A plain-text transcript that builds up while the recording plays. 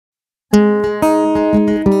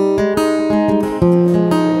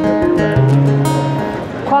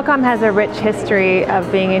Qualcomm has a rich history of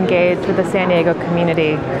being engaged with the San Diego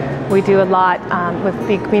community. We do a lot with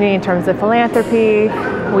the community in terms of philanthropy.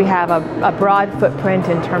 We have a broad footprint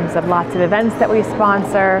in terms of lots of events that we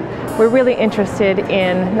sponsor. We're really interested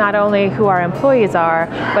in not only who our employees are,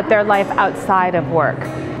 but their life outside of work.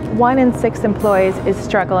 1 in 6 employees is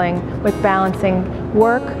struggling with balancing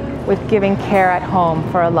work with giving care at home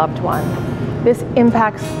for a loved one. This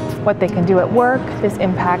impacts what they can do at work, this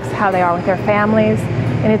impacts how they are with their families,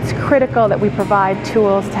 and it's critical that we provide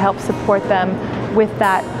tools to help support them with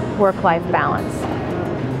that work-life balance.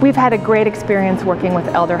 We've had a great experience working with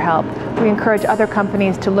ElderHelp. We encourage other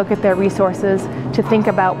companies to look at their resources, to think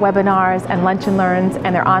about webinars and lunch and learns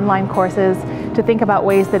and their online courses, to think about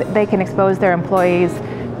ways that they can expose their employees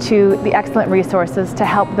to the excellent resources to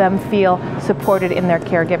help them feel supported in their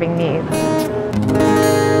caregiving needs.